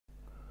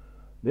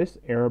This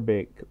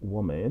Arabic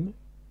woman,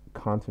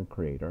 content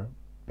creator,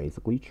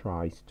 basically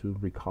tries to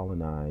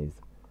recolonize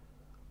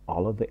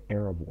all of the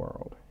Arab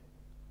world,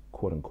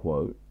 quote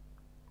unquote,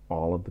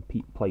 all of the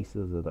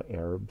places of the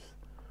Arabs,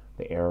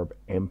 the Arab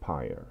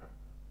Empire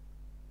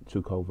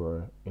took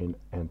over in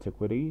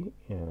antiquity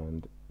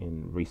and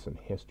in recent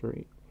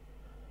history,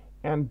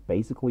 and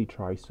basically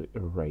tries to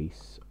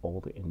erase all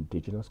the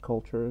indigenous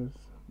cultures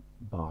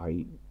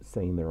by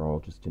saying they're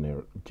all just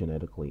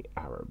genetically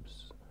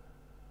Arabs.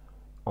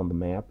 On the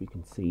map, you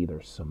can see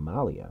there's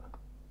Somalia.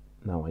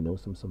 Now, I know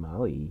some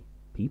Somali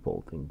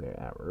people think they're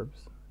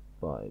Arabs,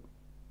 but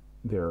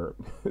they're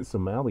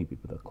Somali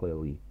people that are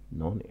clearly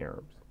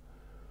non-Arabs.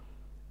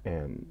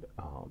 And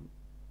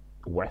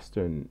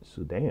Western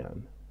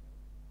Sudan,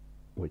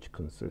 which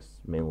consists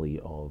mainly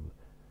of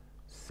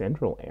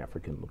Central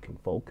African-looking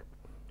folk,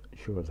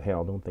 sure as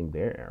hell don't think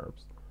they're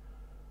Arabs.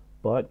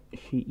 But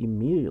she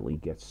immediately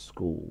gets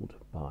schooled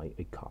by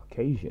a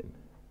Caucasian.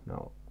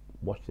 Now,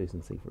 watch this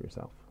and see for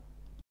yourself.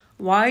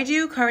 Why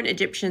do current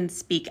Egyptians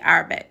speak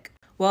Arabic?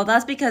 Well,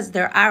 that's because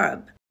they're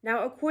Arab.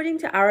 Now, according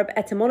to Arab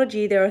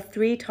etymology, there are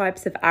three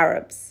types of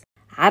Arabs.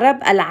 Arab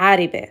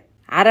al-Aribe,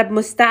 Arab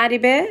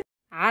Musta'ribe,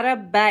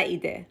 Arab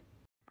Ba'ide.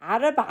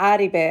 Arab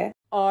Aribe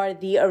are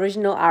the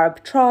original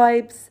Arab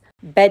tribes,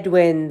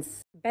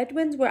 Bedouins.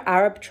 Bedouins were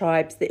Arab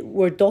tribes that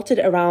were dotted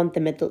around the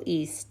Middle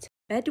East.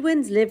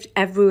 Bedouins lived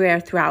everywhere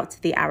throughout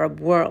the Arab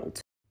world.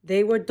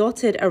 They were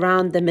dotted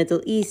around the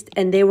Middle East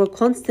and they were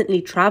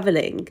constantly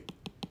traveling.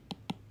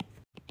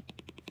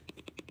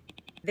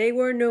 They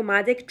were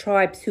nomadic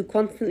tribes who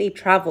constantly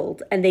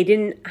traveled and they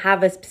didn't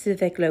have a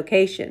specific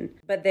location,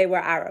 but they were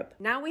Arab.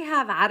 Now we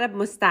have Arab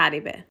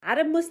Musta'ribe.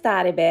 Arab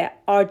Musta'ribe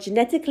are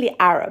genetically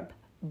Arab,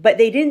 but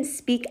they didn't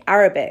speak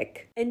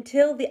Arabic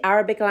until the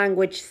Arabic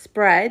language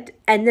spread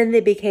and then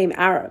they became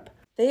Arab.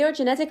 They are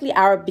genetically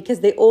Arab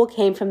because they all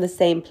came from the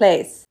same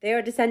place. They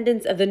are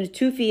descendants of the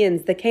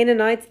Natufians, the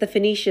Canaanites, the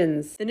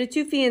Phoenicians. The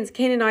Natufians,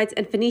 Canaanites,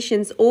 and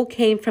Phoenicians all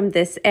came from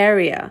this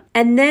area.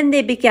 And then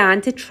they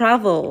began to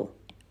travel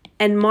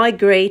and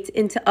migrate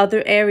into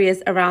other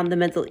areas around the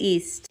Middle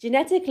East.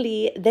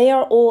 Genetically, they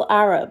are all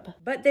Arab,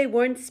 but they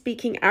weren't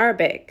speaking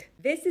Arabic.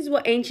 This is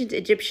what ancient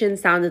Egyptian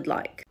sounded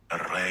like.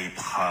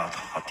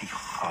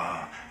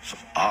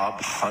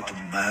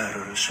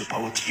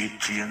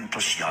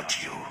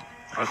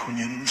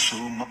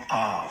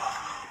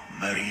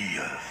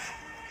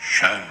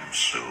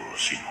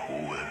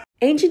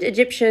 Ancient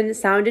Egyptian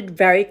sounded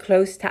very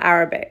close to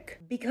Arabic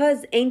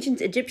because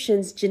ancient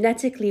Egyptians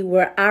genetically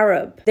were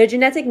Arab. Their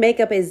genetic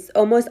makeup is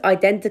almost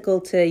identical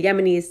to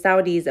Yemenis,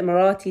 Saudis,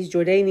 Emiratis,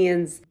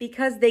 Jordanians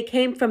because they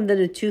came from the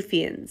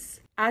Natufians.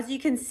 As you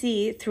can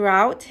see,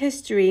 throughout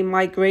history,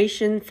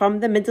 migration from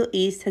the Middle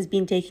East has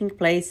been taking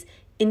place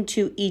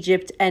into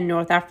Egypt and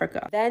North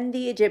Africa. Then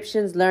the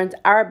Egyptians learned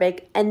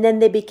Arabic and then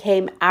they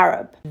became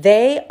Arab.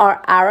 They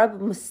are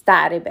Arab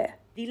Musta'ribe.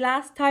 The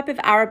last type of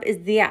Arab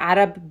is the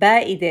Arab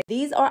Ba'ide.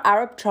 These are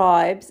Arab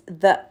tribes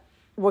that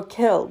were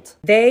killed.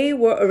 They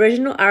were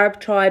original Arab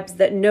tribes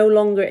that no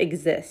longer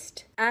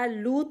exist.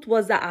 Lut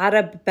was the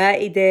Arab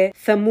Ba'ide,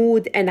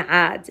 Thamud and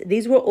Ad.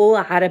 These were all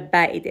Arab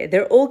Ba'ide.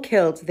 They're all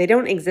killed. They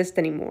don't exist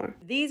anymore.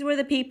 These were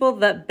the people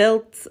that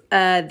built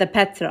the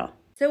Petra.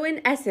 So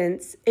in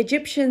essence,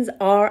 Egyptians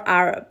are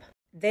Arab.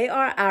 They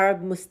are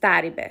Arab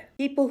Musta'ribe,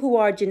 people who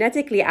are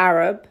genetically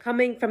Arab,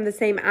 coming from the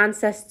same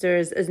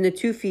ancestors as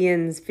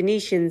Natufians,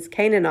 Phoenicians,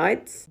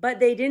 Canaanites, but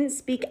they didn't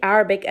speak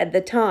Arabic at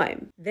the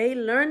time. They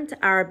learned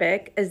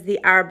Arabic as the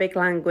Arabic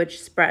language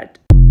spread.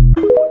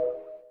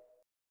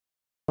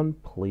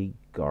 Complete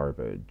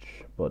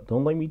garbage. But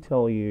don't let me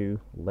tell you,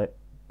 let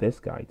this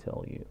guy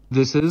tell you.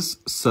 This is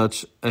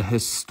such a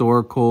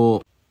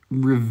historical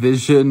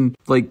revision,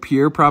 like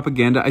pure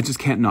propaganda. I just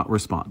can't not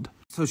respond.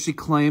 So she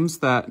claims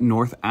that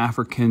North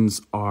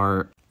Africans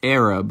are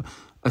Arab,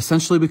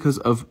 essentially because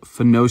of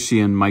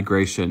Phoenician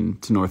migration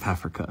to North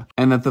Africa,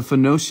 and that the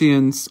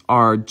Phoenicians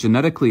are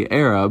genetically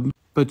Arab,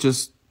 but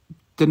just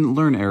didn't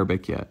learn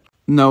Arabic yet.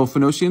 No,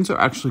 Phoenicians are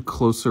actually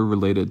closer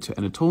related to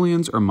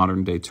Anatolians or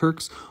modern-day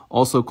Turks,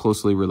 also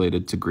closely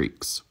related to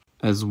Greeks,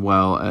 as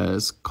well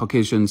as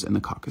Caucasians in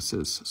the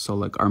Caucasus, so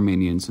like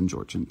Armenians and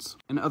Georgians.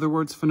 In other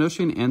words,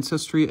 Phoenician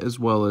ancestry, as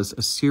well as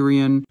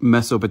Assyrian,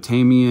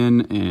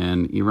 Mesopotamian,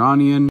 and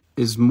Iranian,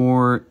 is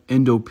more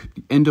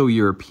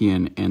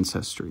Indo-European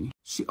ancestry.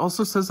 She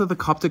also says that the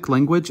Coptic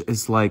language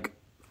is like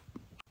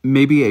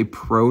maybe a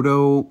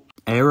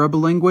Proto-Arab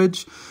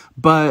language,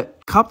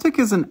 but Coptic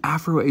is an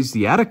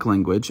Afro-Asiatic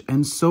language,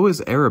 and so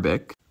is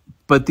Arabic.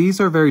 But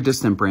these are very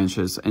distant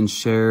branches and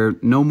share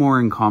no more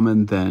in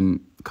common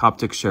than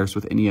Coptic shares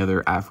with any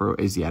other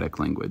Afro-Asiatic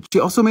language. She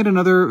also made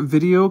another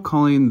video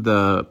calling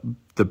the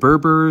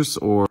Berbers,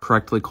 or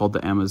correctly called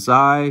the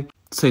Amazigh,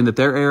 saying that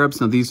they're Arabs.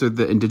 Now, these are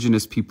the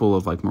indigenous people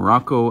of like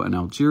Morocco and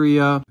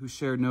Algeria who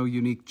share no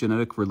unique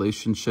genetic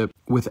relationship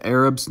with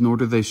Arabs, nor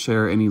do they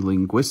share any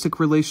linguistic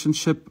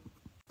relationship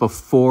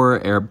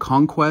before Arab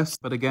conquest.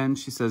 But again,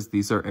 she says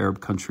these are Arab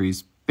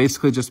countries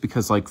basically just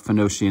because like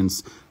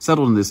Phoenicians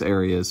settled in these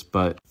areas.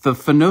 But the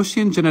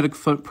Phoenician genetic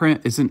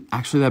footprint isn't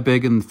actually that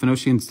big, and the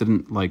Phoenicians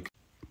didn't like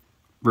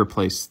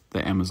replace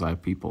the Amazigh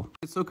people.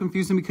 It's so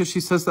confusing because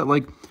she says that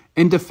like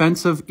in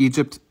defense of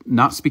Egypt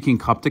not speaking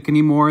Coptic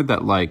anymore,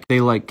 that like they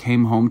like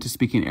came home to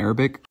speaking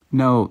Arabic.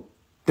 No,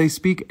 they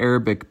speak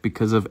Arabic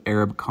because of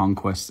Arab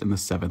conquest in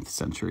the 7th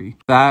century.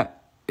 That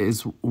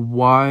is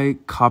why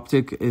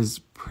Coptic is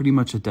pretty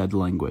much a dead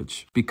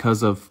language,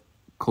 because of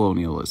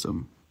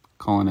colonialism,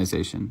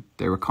 colonization.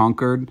 They were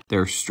conquered, they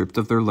were stripped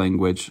of their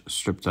language,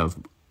 stripped of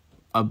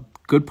a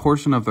good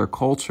portion of their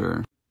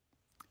culture.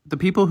 The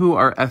people who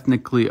are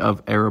ethnically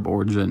of Arab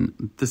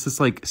origin, this is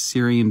like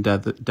Syrian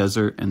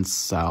desert and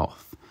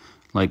south,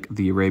 like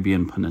the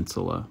Arabian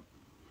Peninsula.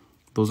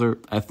 Those are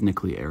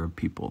ethnically Arab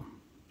people.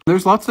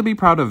 There's lots to be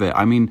proud of it.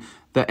 I mean,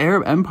 the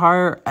Arab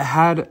Empire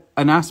had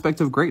an aspect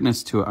of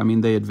greatness to it. I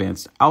mean, they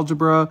advanced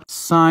algebra,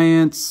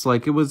 science,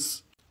 like it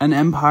was an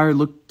empire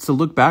to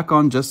look back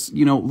on, just,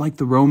 you know, like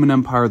the Roman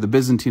Empire, the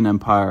Byzantine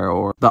Empire,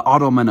 or the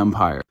Ottoman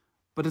Empire.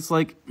 But it's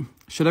like,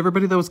 should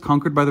everybody that was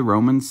conquered by the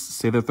Romans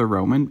say that they're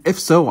Roman? If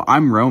so,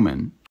 I'm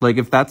Roman. Like,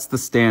 if that's the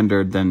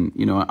standard, then,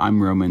 you know,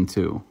 I'm Roman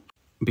too.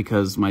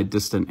 Because my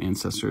distant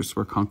ancestors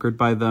were conquered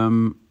by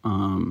them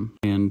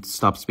and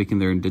stopped speaking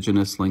their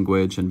indigenous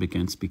language and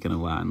began speaking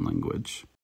a Latin language.